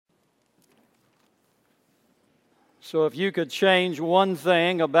So if you could change one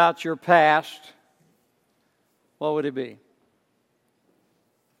thing about your past, what would it be?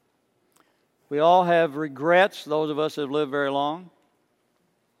 We all have regrets, those of us that have lived very long.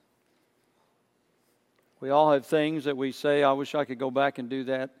 We all have things that we say, I wish I could go back and do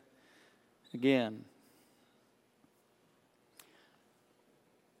that again.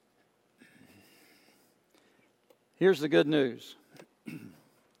 Here's the good news.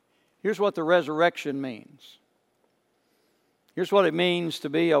 Here's what the resurrection means. Here's what it means to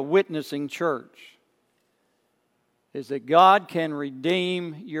be a witnessing church. Is that God can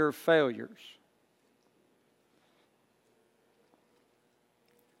redeem your failures.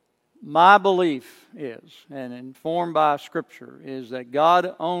 My belief is, and informed by Scripture, is that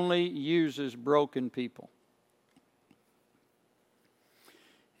God only uses broken people.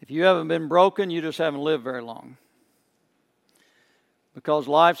 If you haven't been broken, you just haven't lived very long. Because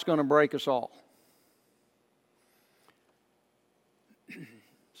life's going to break us all.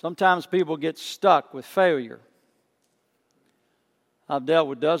 Sometimes people get stuck with failure. I've dealt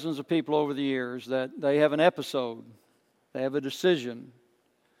with dozens of people over the years that they have an episode, they have a decision,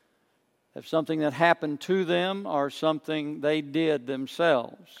 of something that happened to them or something they did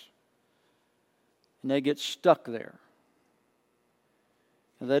themselves. And they get stuck there.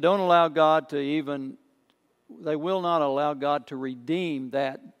 And they don't allow God to they will not allow God to redeem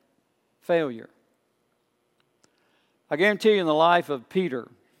that failure. I guarantee you in the life of Peter,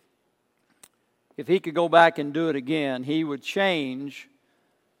 if he could go back and do it again, he would change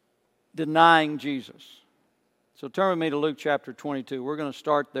denying Jesus. So turn with me to Luke chapter 22. We're going to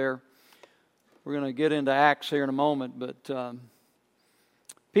start there. We're going to get into Acts here in a moment. But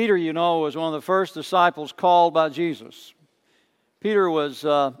Peter, was one of the first disciples called by Jesus. Peter was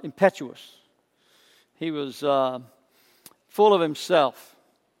impetuous. He was full of himself,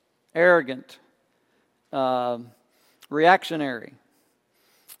 arrogant, reactionary.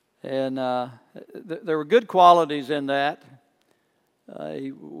 And there were good qualities in that.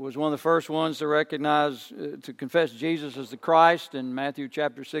 He was one of the first ones to recognize, to confess Jesus as the Christ in Matthew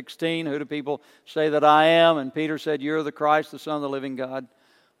chapter 16. Who do people say that I am? And Peter said, you're the Christ, the Son of the living God.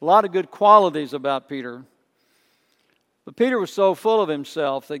 A lot of good qualities about Peter. But Peter was so full of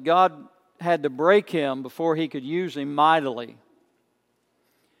himself that God had to break him before he could use him mightily.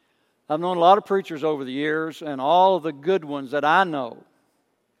 I've known a lot of preachers over the years, and all of the good ones that I know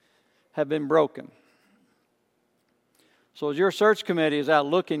have been broken. So as your search committee is out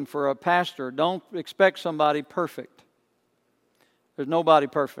looking for a pastor, don't expect somebody perfect. There's nobody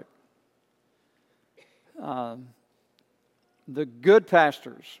perfect. The good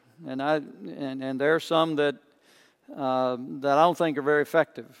pastors, and there are some that I don't think are very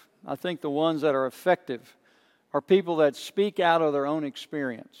effective. I think the ones that are effective are people that speak out of their own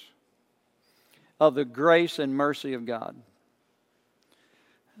experience of the grace and mercy of God.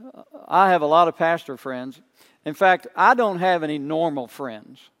 I have a lot of pastor friends. In fact, I don't have any normal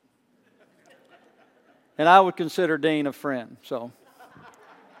friends. And I would consider Dean a friend, so.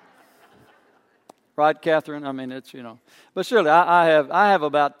 Right, Catherine? I mean, it's, But surely, I have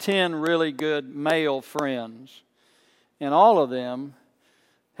about 10 really good male friends. And all of them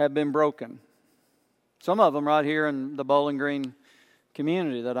have been broken. Some of them right here in the Bowling Green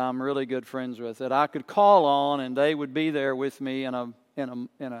community that I'm really good friends with, that I could call on and they would be there with me in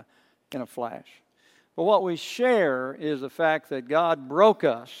a flash. But what we share is the fact that God broke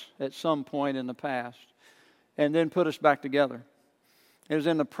us at some point in the past and then put us back together. It was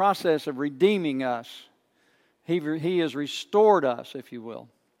in the process of redeeming us. He has restored us, if you will.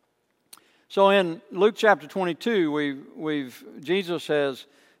 So in Luke chapter 22, Jesus has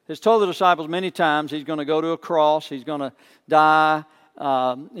told the disciples many times he's going to go to a cross, he's going to die,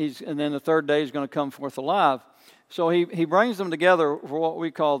 and then the third day he's going to come forth alive. So he brings them together for what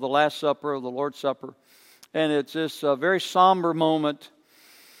we call the Last Supper or the Lord's Supper. And it's this very somber moment.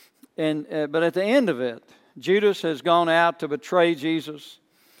 But at the end of it, Judas has gone out to betray Jesus.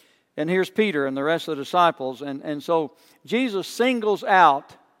 And here's Peter and the rest of the disciples. And so Jesus singles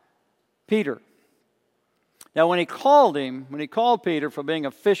out Peter. Now when he called Peter for being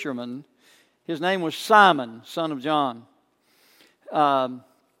a fisherman, his name was Simon, son of John.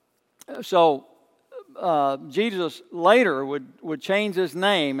 Jesus later would change his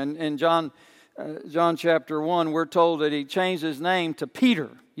name. And in John chapter 1, we're told that he changed his name to Peter.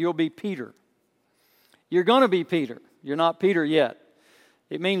 You'll be Peter. You're going to be Peter. You're not Peter yet.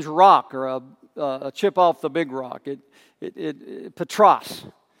 It means rock or a chip off the big rock. Petros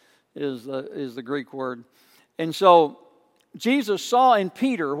is the Greek word. And so Jesus saw in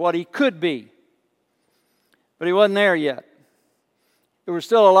Peter what he could be. But he wasn't there yet. There was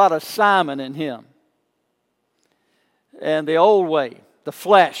still a lot of Simon in him. and the old way, the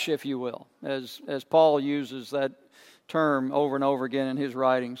flesh, if you will, as Paul uses that term over and over again in his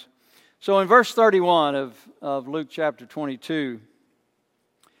writings. So in verse 31 of Luke chapter 22,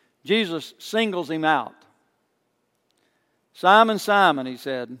 Jesus singles him out. Simon, Simon, he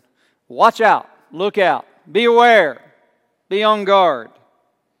said, watch out, look out, be aware, be on guard.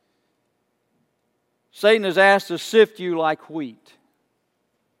 Satan is asked to sift you like wheat.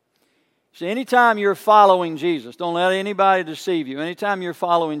 See, anytime you're following Jesus, don't let anybody deceive you. Anytime you're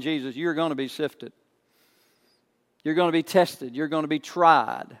following Jesus, you're going to be sifted. You're going to be tested. You're going to be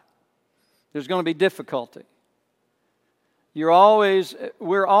tried. There's going to be difficulty. We're always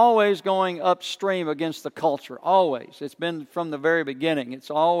going upstream against the culture. Always. It's been from the very beginning. It's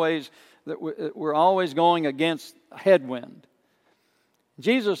always that we're always going against headwind.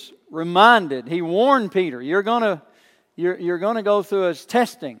 Jesus reminded, he warned Peter, you're going to go through his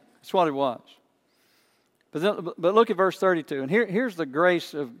testing. That's what it was. But look at verse 32. And here's the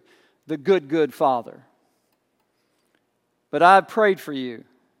grace of the good Father. But I prayed for you,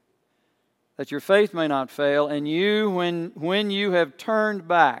 that your faith may not fail, and you, when you have turned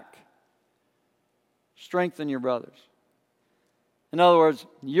back, strengthen your brothers. In other words,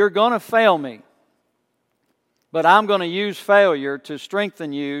 you're going to fail me, but I'm going to use failure to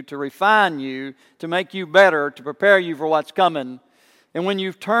strengthen you, to refine you, to make you better, to prepare you for what's coming. And when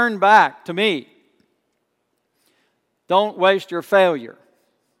you've turned back to me, don't waste your failure.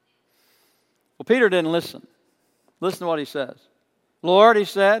 Well, Peter didn't listen. Listen to what he says. Lord, he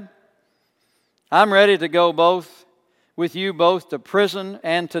said, I'm ready to go with you both to prison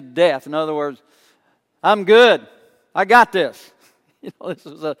and to death. In other words, I'm good. I got this. This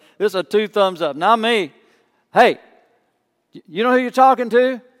is a two thumbs up. Not me. Hey, you know who you're talking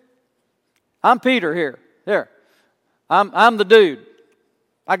to? I'm Peter here. There. I'm the dude.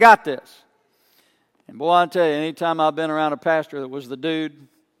 I got this. And boy, I tell you, anytime I've been around a pastor that was the dude,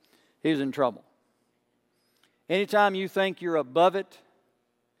 he's in trouble. Anytime you think you're above it,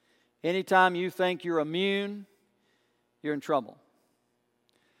 anytime you think you're immune, you're in trouble.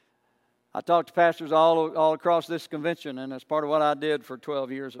 I talked to pastors all across this convention, and that's part of what I did for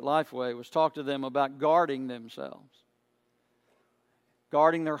 12 years at Lifeway, was talk to them about guarding themselves.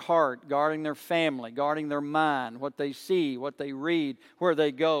 Guarding their heart, guarding their family, guarding their mind, what they see, what they read, where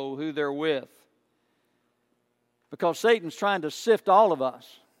they go, who they're with. Because Satan's trying to sift all of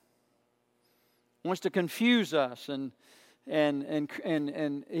us. Wants to confuse us, and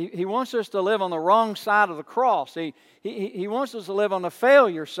he wants us to live on the wrong side of the cross. He wants us to live on the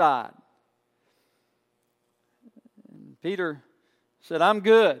failure side. And Peter said, I'm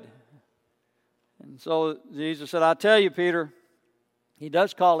good. And so Jesus said, I tell you, Peter. He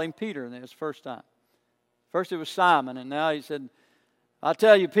does call him Peter in this first time. First it was Simon, and now he said, I'll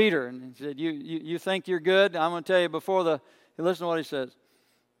tell you, Peter. And he said, you think you're good? I'm going to tell you listen to what he says.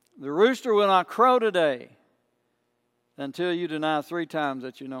 The rooster will not crow today until you deny 3 times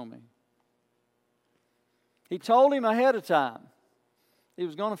that you know me. He told him ahead of time he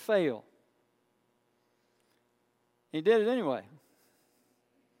was going to fail. He did it anyway.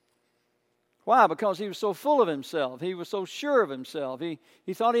 Why? Because he was so full of himself. He was so sure of himself. He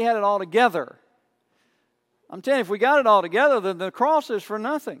thought he had it all together. I'm telling you, if we got it all together, then the cross is for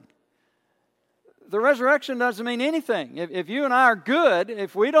nothing. The resurrection doesn't mean anything. If you and I are good,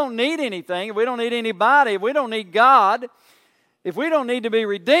 if we don't need anything, if we don't need anybody, if we don't need God, if we don't need to be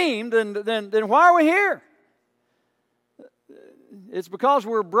redeemed, then why are we here? It's because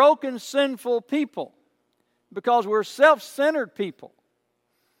we're broken, sinful people. Because we're self-centered people.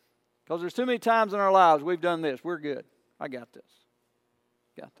 Because there's too many times in our lives we've done this. We're good. I got this.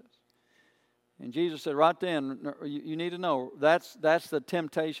 Got this. And Jesus said right then, you need to know, that's the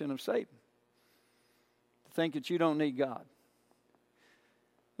temptation of Satan. To think that you don't need God.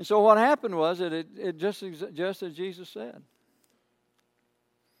 And so what happened was that it just as Jesus said.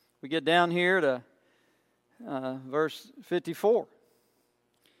 We get down here to verse 54.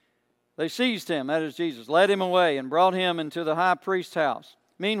 They seized him, that is Jesus, led him away and brought him into the high priest's house.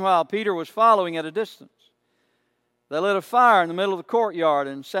 Meanwhile, Peter was following at a distance. They lit a fire in the middle of the courtyard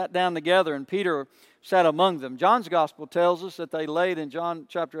and sat down together, and Peter sat among them. John's gospel tells us that they laid, in John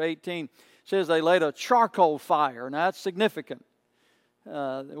chapter 18, says they laid a charcoal fire. Now, that's significant.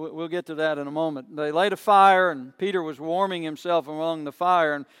 We'll get to that in a moment. They laid a fire, and Peter was warming himself among the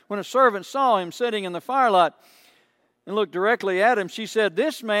fire. And when a servant saw him sitting in the firelight and looked directly at him, she said,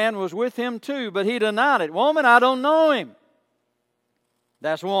 "This man was with him too," but he denied it. "Woman, I don't know him."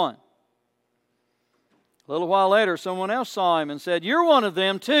 That's one. A little while later, someone else saw him and said, "You're one of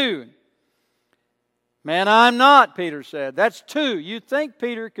them too." "Man, I'm not," Peter said. That's two. You'd think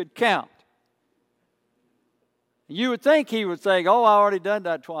Peter could count. You would think he would think, oh, I already done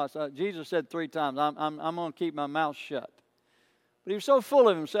that twice. Jesus said 3 times, I'm going to keep my mouth shut. But he was so full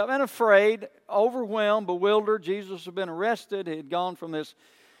of himself and afraid, overwhelmed, bewildered. Jesus had been arrested. He had gone from this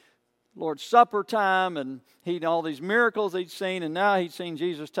Lord's Supper time, and all these miracles he'd seen, and now he'd seen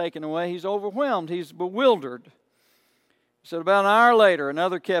Jesus taken away. He's overwhelmed. He's bewildered. He said about an hour later,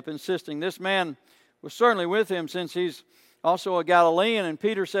 another kept insisting, this man was certainly with him since he's also a Galilean. And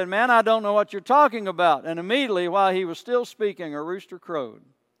Peter said, man, I don't know what you're talking about. And immediately, while he was still speaking, a rooster crowed.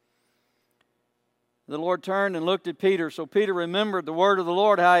 The Lord turned and looked at Peter. So Peter remembered the word of the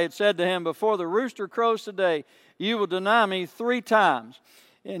Lord, how he had said to him, before the rooster crows today, you will deny me 3 times.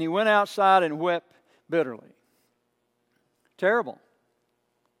 And he went outside and wept bitterly. Terrible.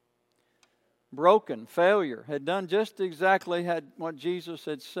 Broken, failure, had done just exactly what Jesus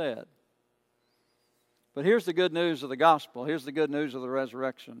had said. But here's the good news of the gospel. Here's the good news of the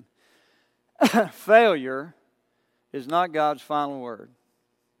resurrection. Failure is not God's final word.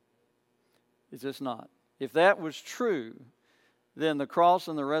 It's just not. If that was true, then the cross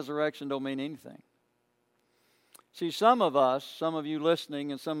and the resurrection don't mean anything. See, some of us, some of you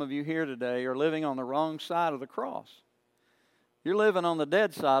listening and some of you here today are living on the wrong side of the cross. You're living on the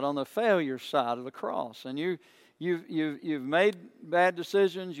dead side, on the failure side of the cross. And you've made bad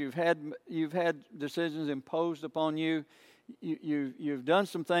decisions. You've had decisions imposed upon you. You've done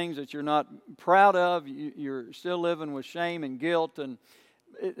some things that you're not proud of. You're still living with shame and guilt. And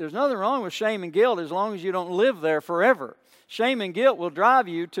there's nothing wrong with shame and guilt as long as you don't live there forever. Shame and guilt will drive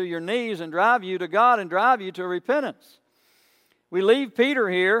you to your knees and drive you to God and drive you to repentance. We leave Peter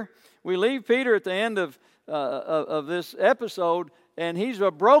here. We leave Peter at the end of this episode, and he's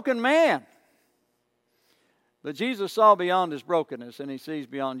a broken man. But Jesus saw beyond his brokenness, and he sees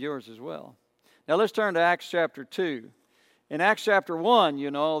beyond yours as well. Now let's turn to Acts chapter 2. In Acts chapter 1,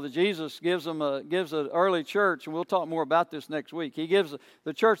 that Jesus gives an early church, and we'll talk more about this next week. He gives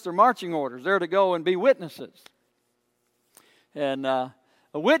the church their marching orders. They're to go and be witnesses. And a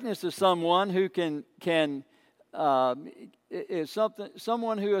witness is someone who is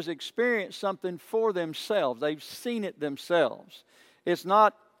someone who has experienced something for themselves. They've seen it themselves. It's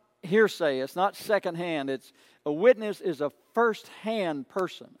not hearsay. It's not secondhand. A witness is a first-hand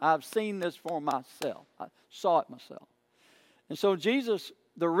person. I've seen this for myself. I saw it myself. And so Jesus,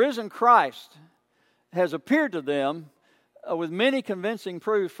 the risen Christ, has appeared to them with many convincing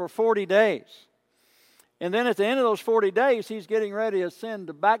proofs for 40 days. And then at the end of those 40 days, he's getting ready to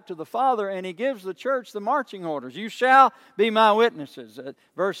ascend back to the Father, and he gives the church the marching orders. You shall be my witnesses.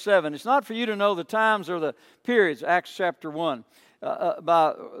 Verse 7. It's not for you to know the times or the periods, Acts chapter 1.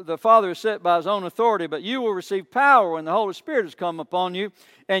 By the Father is set by his own authority, but you will receive power when the Holy Spirit has come upon you,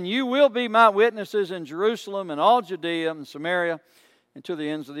 and you will be my witnesses in Jerusalem and all Judea and Samaria and to the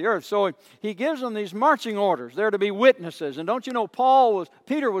ends of the earth. So he gives them these marching orders. They're to be witnesses. And don't you know,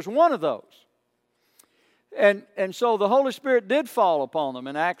 Peter was one of those. And so the Holy Spirit did fall upon them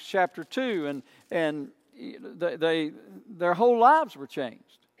in Acts chapter 2, and their whole lives were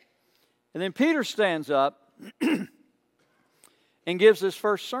changed. And then Peter stands up and gives his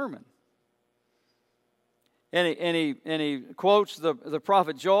first sermon. And he quotes the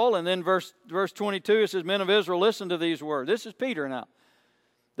prophet Joel, and then verse 22, it says, men of Israel, listen to these words. This is Peter now.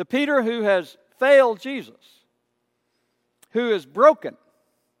 The Peter who has failed Jesus, who is broken.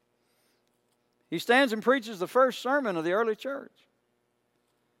 He stands and preaches the first sermon of the early church.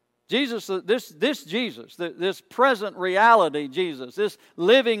 Jesus, this Jesus, this present reality Jesus, this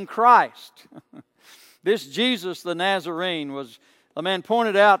living Christ, this Jesus the Nazarene was a man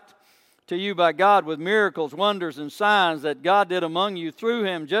pointed out to you by God with miracles, wonders, and signs that God did among you through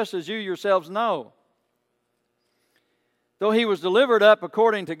him, just as you yourselves know. Though he was delivered up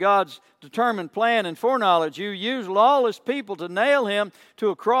according to God's determined plan and foreknowledge, you used lawless people to nail him to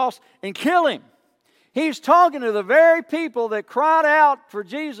a cross and kill him. He's talking to the very people that cried out for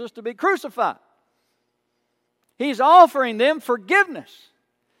Jesus to be crucified. He's offering them forgiveness.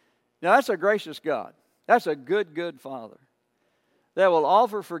 Now, that's a gracious God. That's a good, good Father that will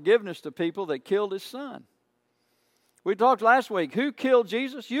offer forgiveness to people that killed his Son. We talked last week. Who killed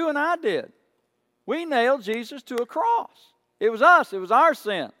Jesus? You and I did. We nailed Jesus to a cross. It was us. It was our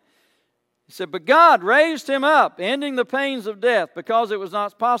sin. He said, but God raised him up, ending the pains of death, because it was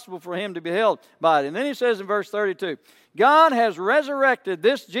not possible for him to be held by it. And then he says in verse 32, God has resurrected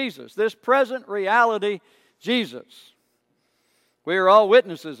this Jesus, this present reality Jesus. We are all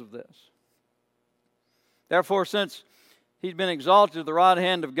witnesses of this. Therefore, since he's been exalted to the right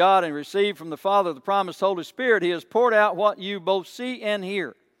hand of God and received from the Father the promised Holy Spirit, he has poured out what you both see and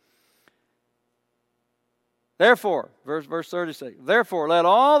hear. Therefore, verse 36, therefore, let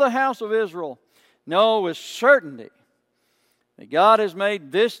all the house of Israel know with certainty that God has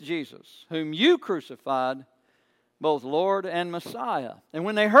made this Jesus, whom you crucified, both Lord and Messiah. And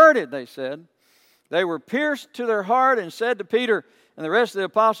when they heard it, they said, they were pierced to their heart and said to Peter and the rest of the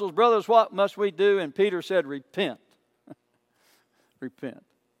apostles, brothers, what must we do? And Peter said, repent. Repent.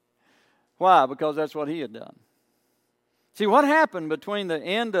 Why? Because that's what he had done. See, what happened between the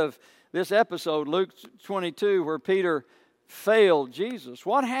end of this episode, Luke 22, where Peter failed Jesus?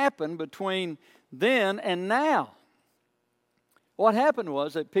 What happened between then and now? What happened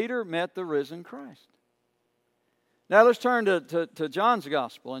was that Peter met the risen Christ. Now let's turn to John's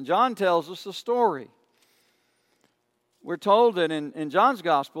Gospel. And John tells us the story. We're told that in John's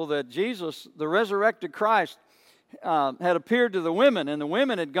Gospel that Jesus, the resurrected Christ, had appeared to the women, and the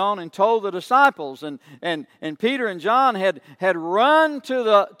women had gone and told the disciples, and Peter and John had run to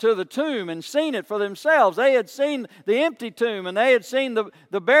the tomb and seen it for themselves. They had seen the empty tomb, and they had seen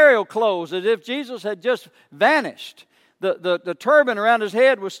the burial clothes, as if Jesus had just vanished. The turban around his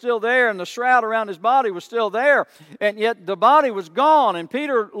head was still there, and the shroud around his body was still there, and yet the body was gone. And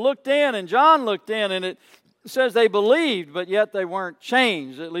Peter looked in, and John looked in, and it says they believed, but yet they weren't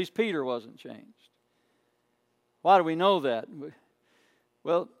changed. At least Peter wasn't changed. Why do we know that?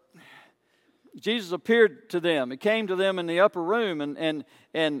 Well, Jesus appeared to them. He came to them in the upper room and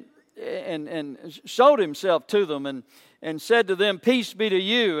showed himself to them and said to them, peace be to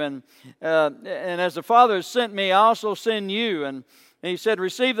you. And as the Father has sent me, I also send you. And he said,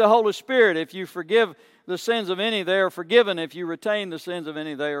 receive the Holy Spirit. If you forgive the sins of any, they are forgiven. If you retain the sins of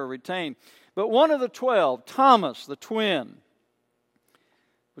any, they are retained. But one of the 12, Thomas, the twin,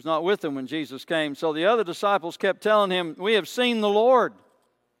 was not with them when Jesus came. So the other disciples kept telling him, we have seen the Lord.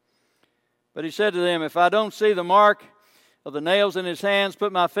 But he said to them, if I don't see the mark of the nails in his hands,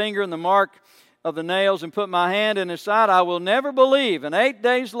 put my finger in the mark of the nails, and put my hand in his side, I will never believe. And 8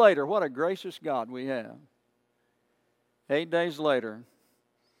 days later, what a gracious God we have. 8 days later,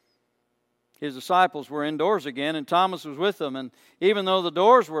 his disciples were indoors again, and Thomas was with them. And even though the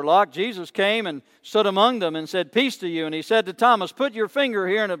doors were locked, Jesus came and stood among them and said, peace to you. And he said to Thomas, put your finger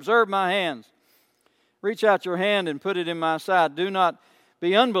here and observe my hands. Reach out your hand and put it in my side. Do not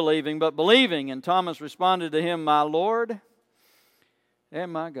be unbelieving, but believing. And Thomas responded to him, my Lord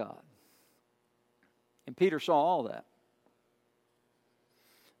and my God. And Peter saw all that.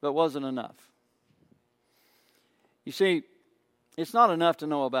 But wasn't enough. You see, it's not enough to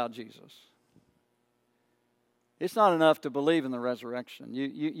know about Jesus. It's not enough to believe in the resurrection.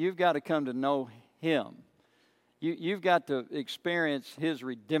 You've got to come to know Him. You've got to experience His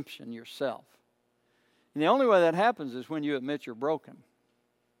redemption yourself. And the only way that happens is when you admit you're broken.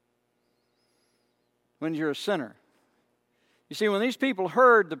 When you're a sinner. You see, when these people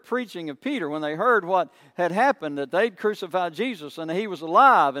heard the preaching of Peter, when they heard what had happened, that they'd crucified Jesus and that He was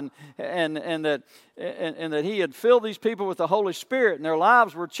alive and that He had filled these people with the Holy Spirit and their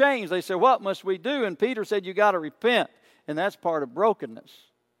lives were changed, they said, what must we do? And Peter said, you got to repent. And that's part of brokenness.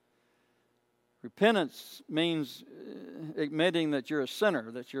 Repentance means admitting that you're a sinner,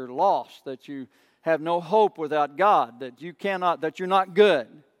 that you're lost, that you have no hope without God, that you're not good.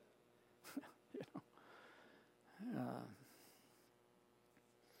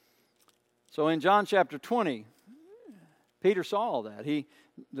 So in John chapter 20, Peter saw all that.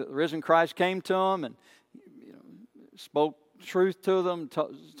 The risen Christ came to him and spoke truth to them,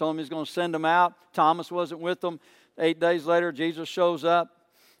 told them He's going to send them out. Thomas wasn't with them. 8 days later, Jesus shows up.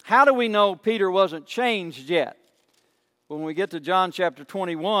 How do we know Peter wasn't changed yet? When we get to John chapter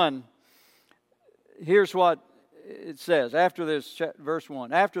 21, here's what it says. After this, verse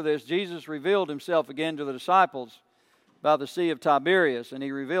 1, after this, Jesus revealed Himself again to the disciples by the Sea of Tiberias, and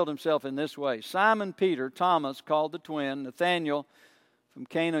He revealed Himself in this way. Simon Peter, Thomas, called the twin, Nathanael from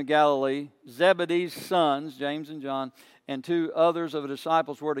Cana of Galilee, Zebedee's sons, James and John, and 2 others of the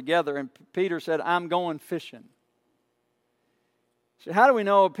disciples were together, and Peter said, I'm going fishing. So how do we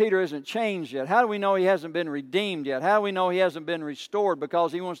know Peter isn't changed yet? How do we know he hasn't been redeemed yet? How do we know he hasn't been restored?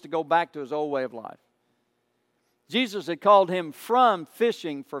 Because he wants to go back to his old way of life. Jesus had called him from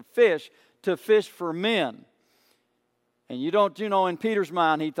fishing for fish to fish for men. And in Peter's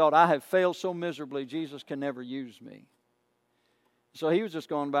mind, he thought, I have failed so miserably, Jesus can never use me. So he was just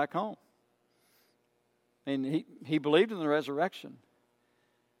going back home. And he believed in the resurrection.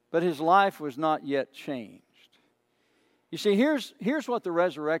 But his life was not yet changed. You see, here's what the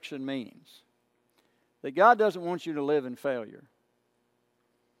resurrection means. That God doesn't want you to live in failure.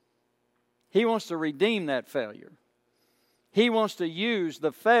 He wants to redeem that failure. He wants to use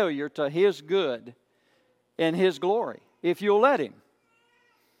the failure to His good and His glory, if you'll let Him.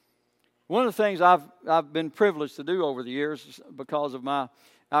 One of the things I've been privileged to do over the years because of my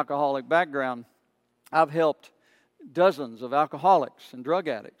alcoholic background I've helped dozens of alcoholics and drug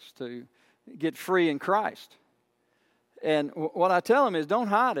addicts to get free in Christ. And what I tell them is, don't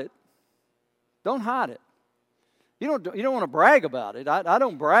hide it. Don't hide it. You don't want to brag about it. I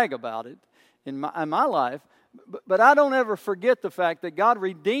don't brag about it in my life. But I don't ever forget the fact that God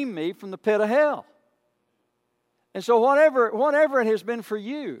redeemed me from the pit of hell. And so whatever it has been for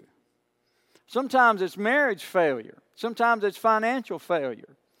you, sometimes it's marriage failure. Sometimes it's financial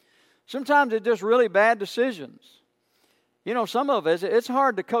failure. Sometimes it's just really bad decisions. You know, some of us, it's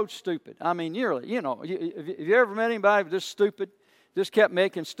hard to coach stupid. I mean, have you ever met anybody just stupid, just kept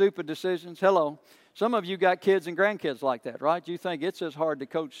making stupid decisions? Hello. Some of you got kids and grandkids like that, right? You think it's as hard to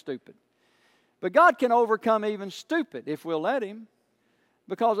coach stupid. But God can overcome even stupid if we'll let Him.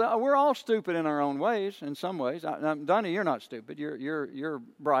 Because we're all stupid in our own ways, in some ways. Donnie, you're not stupid. You're a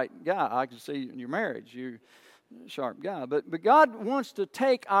bright guy. I can see in your marriage. You're a sharp guy. But God wants to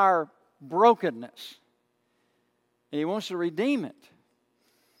take our brokenness, and He wants to redeem it.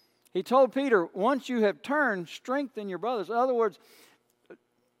 He told Peter, once you have turned, strengthen your brothers. In other words,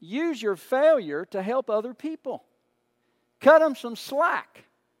 use your failure to help other people. Cut them some slack.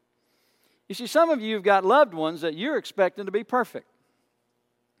 You see, some of you have got loved ones that you're expecting to be perfect.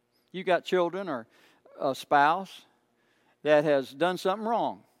 You got children or a spouse that has done something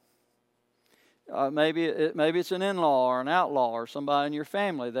wrong. Maybe it's an in-law or an outlaw or somebody in your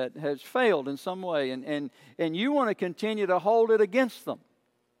family that has failed in some way, and you want to continue to hold it against them.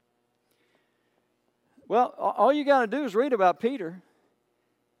 Well, all you got to do is read about Peter.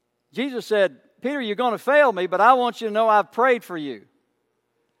 Jesus said, Peter, you're going to fail me, but I want you to know I've prayed for you.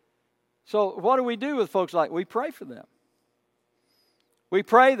 So what do we do with folks like? We pray for them. We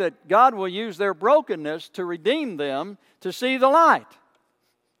pray that God will use their brokenness to redeem them to see the light.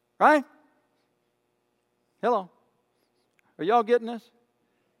 Right? Hello. Are y'all getting this?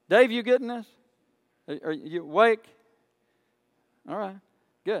 Dave, you getting this? Are you awake? All right.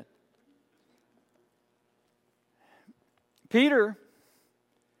 Good. Peter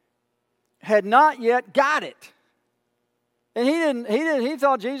had not yet got it. And he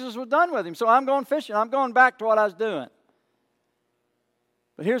thought Jesus was done with him. So I'm going fishing. I'm going back to what I was doing.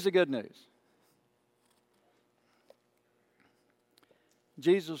 But here's the good news.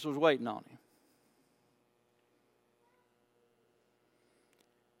 Jesus was waiting on him.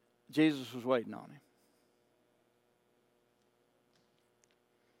 Jesus was waiting on him.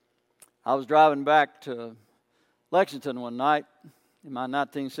 I was driving back to Lexington one night in my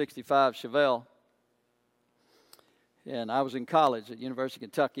 1965 Chevelle. And I was in college at University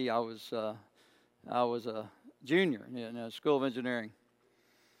of Kentucky. I was a junior in the School of Engineering.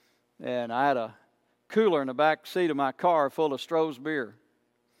 And I had a cooler in the back seat of my car full of Stroh's beer.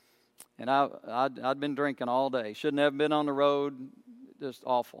 And I'd been drinking all day. Shouldn't have been on the road. Just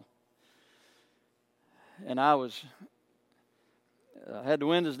awful. And I had the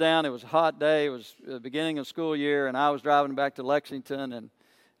windows down. It was a hot day. It was the beginning of school year. And I was driving back to Lexington.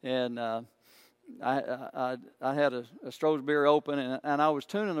 And I had a Stroh's beer open. And I was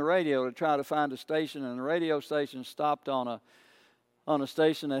tuning the radio to try to find a station. And the radio station stopped on a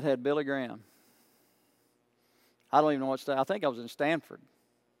station that had Billy Graham. I don't even know what station. I think I was in Stanford.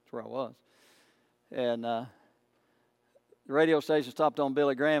 That's where I was. And the radio station stopped on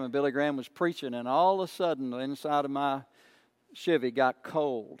Billy Graham, and Billy Graham was preaching, and all of a sudden the inside of my Chevy got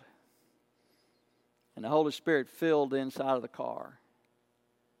cold. And the Holy Spirit filled the inside of the car.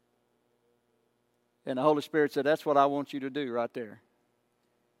 And the Holy Spirit said, that's what I want you to do right there.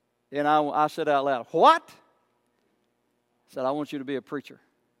 And I said out loud, what? I said, I want you to be a preacher.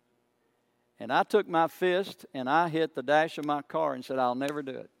 And I took my fist and I hit the dash of my car and said, I'll never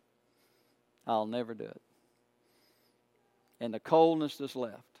do it. I'll never do it. And the coldness just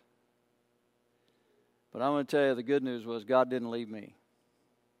left. But I'm going to tell you, the good news was God didn't leave me.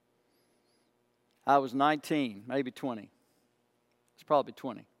 I was 19, maybe 20. It's probably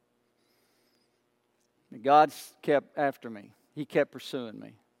 20. And God kept after me. He kept pursuing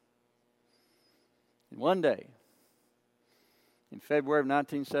me. And one day, in February of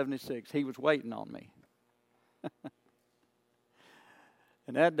 1976, He was waiting on me.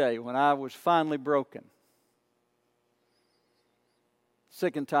 And that day, when I was finally broken,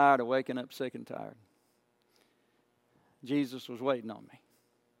 sick and tired of waking up sick and tired, Jesus was waiting on me.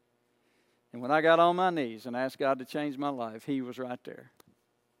 And when I got on my knees and asked God to change my life, He was right there.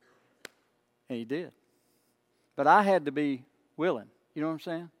 And He did. But I had to be willing. You know what I'm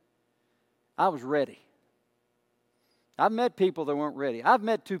saying? I was ready. I've met people that weren't ready. I've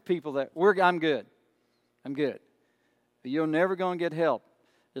met two people that I'm good. I'm good. But you're never going to get help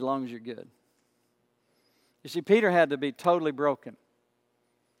as long as you're good. You see, Peter had to be totally broken.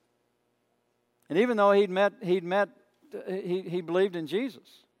 And even though he believed in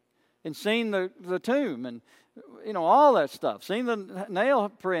Jesus and seen the tomb and all that stuff, seen the nail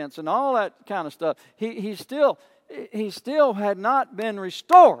prints and all that kind of stuff, he still had not been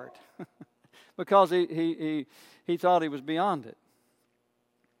restored because he thought he was beyond it.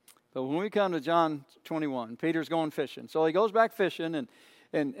 But when we come to John 21, Peter's going fishing. So he goes back fishing,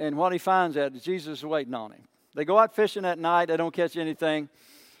 and what he finds out is Jesus is waiting on him. They go out fishing at night. They don't catch anything.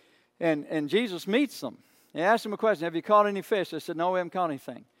 And Jesus meets them. He asks them a question, have you caught any fish? They said, no, we haven't caught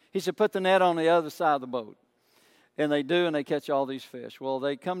anything. He said, put the net on the other side of the boat. And they do, and they catch all these fish. Well,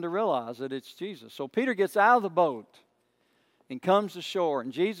 they come to realize that it's Jesus. So Peter gets out of the boat and comes to shore,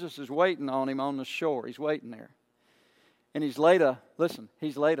 and Jesus is waiting on him on the shore. He's waiting there. And he's laid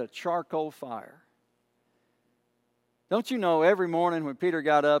a charcoal fire. Don't you know, every morning when Peter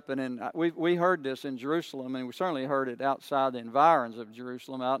got up, and we heard this in Jerusalem, and we certainly heard it outside the environs of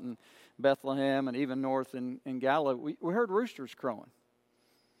Jerusalem, out in Bethlehem and even north in Galilee, we heard roosters crowing.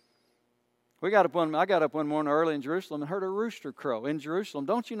 I got up one morning early in Jerusalem and heard a rooster crow in Jerusalem.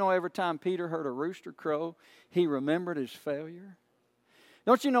 Don't you know, every time Peter heard a rooster crow, he remembered his failure?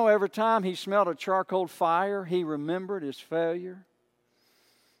 Don't you know, every time he smelled a charcoal fire, he remembered his failure?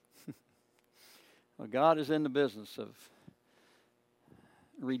 Well, God is in the business of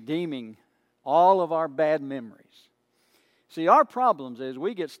redeeming all of our bad memories. See, our problems is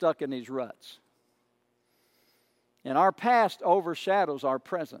we get stuck in these ruts. And our past overshadows our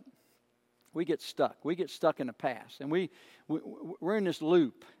present. We get stuck. We get stuck in the past. And we're in this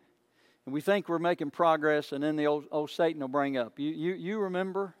loop. And we think we're making progress, and then the old Satan will bring up, you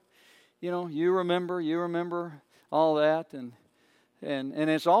remember, you remember all that, and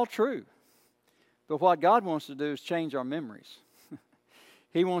it's all true. But what God wants to do is change our memories.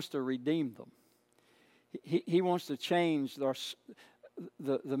 He wants to redeem them. He wants to change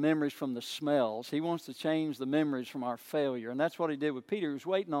the memories from the smells. He wants to change the memories from our failure. And that's what he did with Peter. He was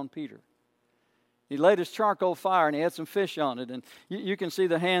waiting on Peter. He laid his charcoal fire, and he had some fish on it. And you can see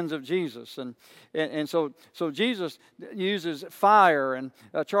the hands of Jesus. And so Jesus uses fire and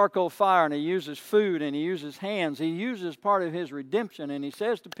charcoal fire, and he uses food, and he uses hands. He uses part of his redemption. And he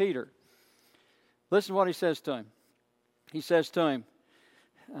says to Peter, listen to what he says to him. He says to him,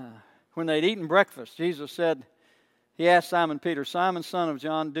 when they'd eaten breakfast, Jesus said, he asked Simon Peter, Simon, son of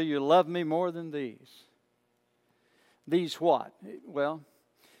John, do you love me more than these? These what? Well,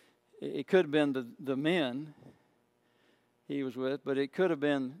 it could have been the men he was with, but it could have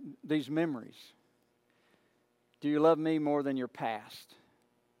been these memories. Do you love me more than your past?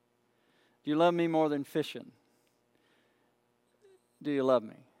 Do you love me more than fishing? Do you love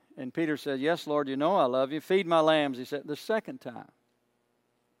me? And Peter said, yes, Lord, you know I love you. Feed my lambs, he said the second time.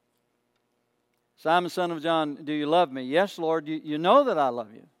 Simon, son of John, do you love me? Yes, Lord, you know that I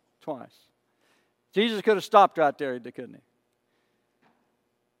love you. Twice. Jesus could have stopped right there, couldn't he?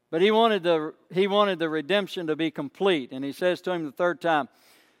 But he wanted the redemption to be complete. And he says to him the third time,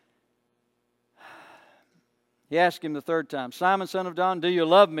 he asked him the third time, Simon, son of John, do you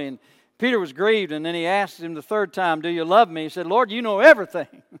love me? And Peter was grieved, and then he asked him the third time, do you love me? He said, Lord, you know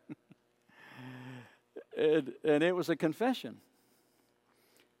everything. and it was a confession.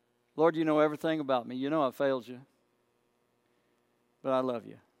 Lord, you know everything about me. You know I failed you. But I love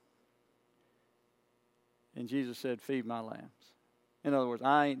you. And Jesus said, feed my lambs. In other words,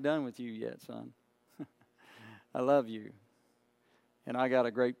 I ain't done with you yet, son. I love you. And I got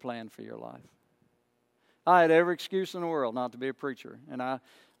a great plan for your life. I had every excuse in the world not to be a preacher. And I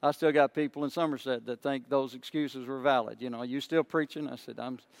still got people in Somerset that think those excuses were valid. You still preaching? I said,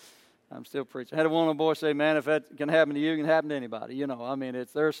 I'm still preaching. I had one boy say, man, if that can happen to you, it can happen to anybody.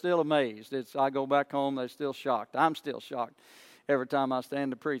 They're still amazed. I go back home, they're still shocked. I'm still shocked every time I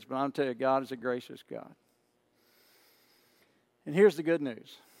stand to preach. But I'll tell you, God is a gracious God. And here's the good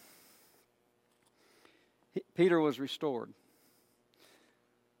news. Peter was restored.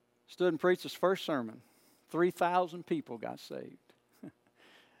 Stood and preached his first sermon. 3,000 people got saved.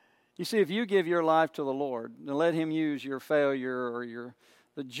 You see, if you give your life to the Lord and let Him use your failure or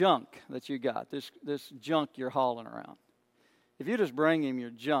the junk that you got, this junk you're hauling around, if you just bring Him your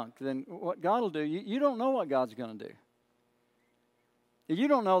junk, then what God will do, you don't know what God's going to do. You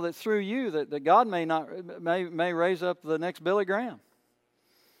don't know that through you that God may raise up the next Billy Graham.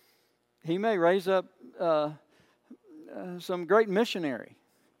 He may raise up some great missionary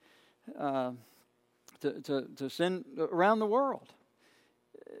to send around the world.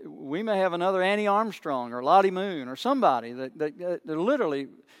 We may have another Annie Armstrong or Lottie Moon or somebody that literally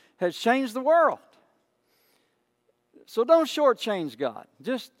has changed the world. So don't shortchange God.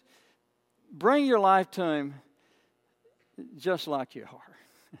 Just bring your life to Him just like you are.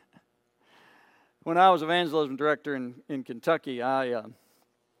 When I was evangelism director in Kentucky, I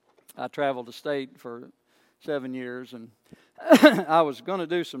traveled the state for 7 years, and I was going to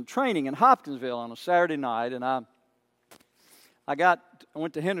do some training in Hopkinsville on a Saturday night, and I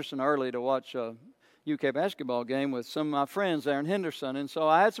went to Henderson early to watch a UK basketball game with some of my friends there in Henderson, and so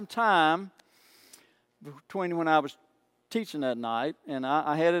I had some time between when I was teaching that night, and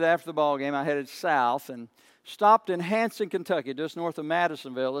I headed after the ball game. I headed south and stopped in Hanson, Kentucky, just north of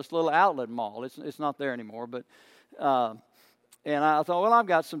Madisonville, this little outlet mall. It's not there anymore, but and I thought, well, I've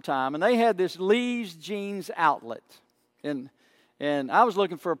got some time, and they had this Lee's Jeans outlet, and I was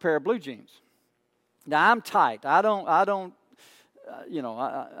looking for a pair of blue jeans. Now I'm tight. I don't.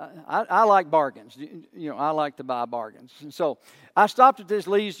 I like bargains. I like to buy bargains. And so I stopped at this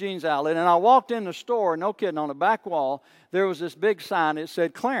Lee's Jeans outlet, and I walked in the store, no kidding, on the back wall, there was this big sign that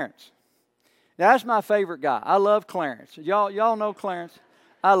said Clarence. Now, that's my favorite guy. I love Clarence. Y'all know Clarence?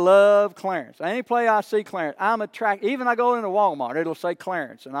 I love Clarence. Any place I see Clarence, I'm attracted. Even I go into Walmart, it'll say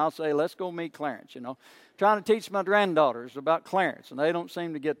Clarence, and I'll say, let's go meet Clarence, Trying to teach my granddaughters about Clarence, and they don't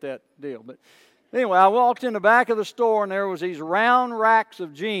seem to get that deal, but anyway, I walked in the back of the store, and there was these round racks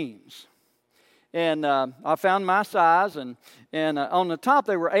of jeans. And I found my size, and on the top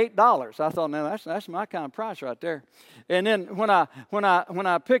they were $8. I thought, now that's my kind of price right there. And then when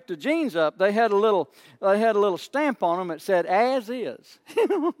I picked the jeans up, they had a little stamp on them that said "as is."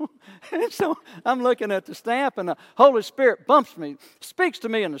 And so I'm looking at the stamp, and the Holy Spirit speaks to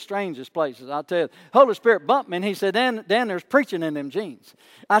me in the strangest places. I'll tell you, Holy Spirit bumped me, and He said, Dan, there's preaching in them jeans.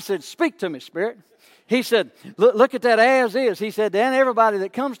 I said, speak to me, Spirit. He said, look at that as is. He said, Dan, everybody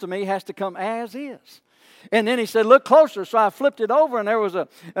that comes to me has to come as is. And then he said, look closer. So I flipped it over, and there was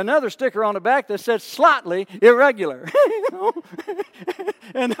another sticker on the back that said slightly irregular.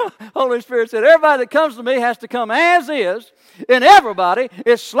 And the Holy Spirit said, everybody that comes to me has to come as is, and everybody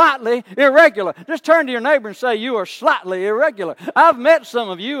is slightly irregular. Just turn to your neighbor and say, you are slightly irregular. I've met some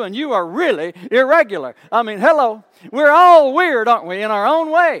of you, and you are really irregular. I mean, hello. We're all weird, aren't we, in our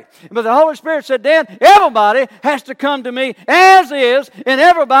own way? But the Holy Spirit said, Dan, everybody has to come to me as is, and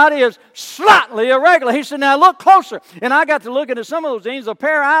everybody is slightly irregular. He said, now look closer. And I got to looking at some of those jeans. A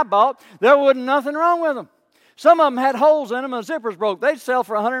pair I bought, there wasn't nothing wrong with them. Some of them had holes in them and zippers broke. They'd sell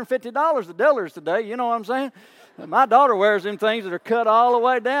for $150 at Dillard's today. You know what I'm saying? My daughter wears them things that are cut all the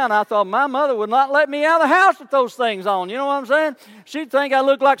way down. I thought my mother would not let me out of the house with those things on. You know what I'm saying? She'd think I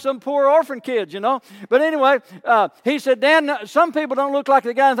look like some poor orphan kid, But anyway, he said, Dan, some people don't look like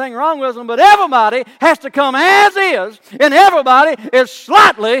they got anything wrong with them, but everybody has to come as is, and everybody is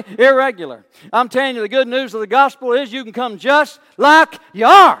slightly irregular. I'm telling you, the good news of the gospel is you can come just like you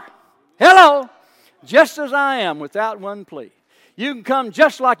are. Hello. Just as I am, without one plea. You can come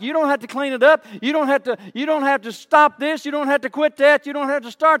just like you don't have to clean it up. You don't have to stop this. You don't have to quit that. You don't have to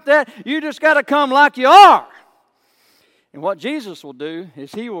start that. You just got to come like you are. And what Jesus will do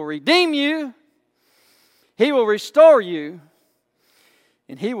is He will redeem you. He will restore you.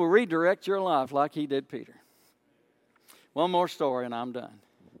 And He will redirect your life like He did Peter. One more story and I'm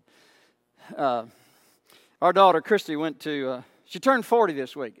done. Our daughter Christy she turned 40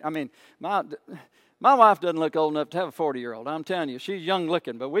 this week. I mean, my wife doesn't look old enough to have a 40-year-old. I'm telling you, she's young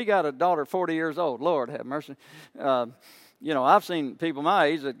looking, but we got a daughter 40 years old. Lord have mercy. I've seen people my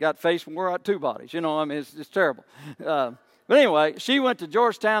age that got face and wore out two bodies. It's terrible. But anyway, she went to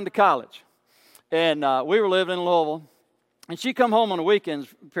Georgetown to college, and we were living in Louisville, and she come home on the weekends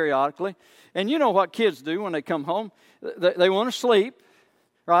periodically. And you know what kids do when they come home? They want to sleep,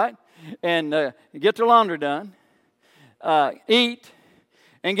 right? And get their laundry done, eat,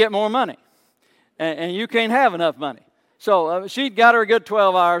 and get more money. And you can't have enough money. So she'd got her a good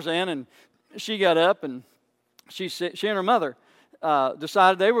 12 hours in, and she got up, and she and her mother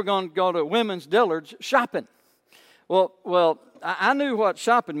decided they were going to go to Women's Dillard's shopping. Well, I knew what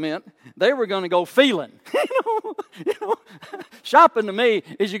shopping meant. They were going to go feeling. Shopping to me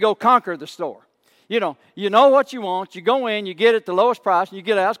is you go conquer the store. You know what you want. You go in, you get it at the lowest price, and you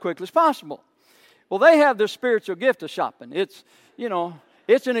get out as quickly as possible. Well, they have this spiritual gift of shopping.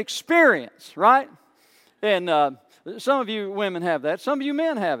 It's an experience, right? And some of you women have that. Some of you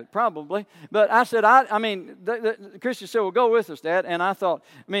men have it, probably. But I said, Christy said, well, go with us, Dad. And I thought,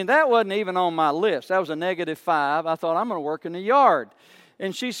 that wasn't even on my list. That was a -5. I thought, I'm going to work in the yard.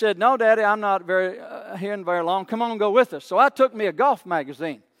 And she said, no, Daddy, I'm not here very long. Come on and go with us. So I took me a golf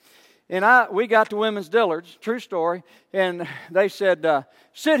magazine. And we got to Women's Dillard's, true story, and they said,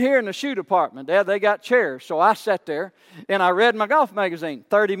 sit here in the shoe department, Dad. They got chairs. So I sat there, and I read my golf magazine,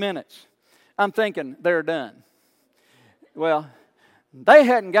 30 minutes. I'm thinking, they're done. Well, they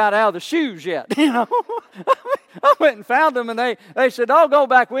hadn't got out of the shoes yet, I went and found them, and they said, "Oh, go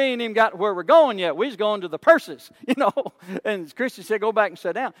back. We ain't even got where we're going yet. We's going to the purses," And Christy said, "Go back and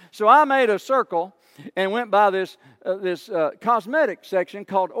sit down." So I made a circle and went by this cosmetic section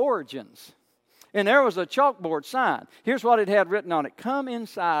called Origins. And there was a chalkboard sign. Here's what it had written on it: "Come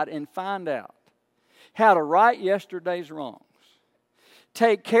inside and find out how to right yesterday's wrongs.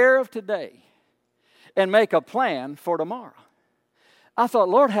 Take care of today and make a plan for tomorrow." I thought,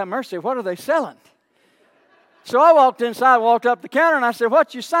 Lord have mercy, what are they selling? So I walked inside, walked up the counter, and I said,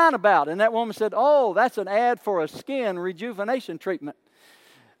 "What you sign about?" And that woman said, "Oh, that's an ad for a skin rejuvenation treatment."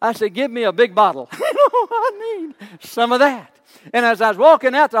 I said, "Give me a big bottle." I need some of that. And as I was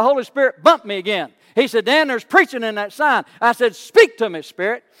walking out, the Holy Spirit bumped me again. He said, "Dan, there's preaching in that sign." I said, "Speak to me,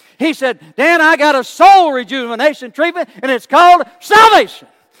 Spirit." He said, "Dan, I got a soul rejuvenation treatment, and it's called salvation.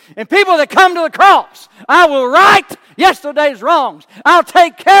 And people that come to the cross, I will right yesterday's wrongs. I'll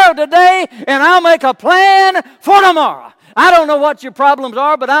take care of today, and I'll make a plan for tomorrow." I don't know what your problems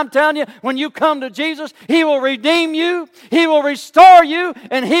are, but I'm telling you, when you come to Jesus, He will redeem you, He will restore you,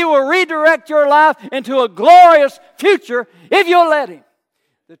 and He will redirect your life into a glorious future if you'll let Him.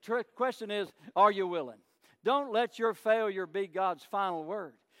 The question is, are you willing? Don't let your failure be God's final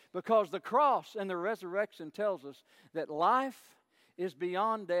word, because the cross and the resurrection tells us that life is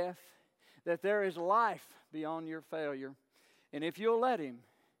beyond death, that there is life beyond your failure. And if you'll let Him,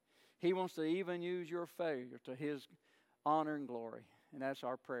 He wants to even use your failure to His honor and glory. And that's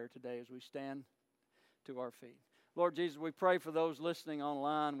our prayer today as we stand to our feet. Lord Jesus, we pray for those listening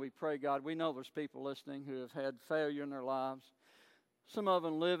online. We pray, God, we know there's people listening who have had failure in their lives. Some of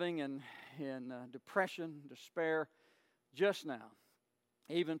them living in depression, despair just now.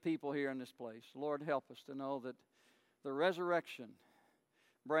 Even people here in this place. Lord, help us to know that the resurrection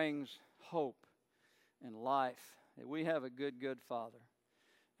brings hope and life. That we have a good, good Father.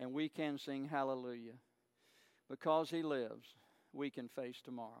 And we can sing hallelujah. Because He lives, we can face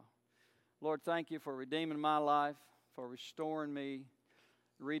tomorrow. Lord, thank You for redeeming my life, for restoring me,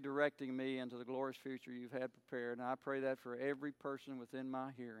 redirecting me into the glorious future You've had prepared. And I pray that for every person within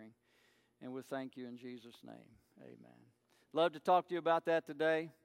my hearing. And we thank You in Jesus' name. Amen. Love to talk to you about that today.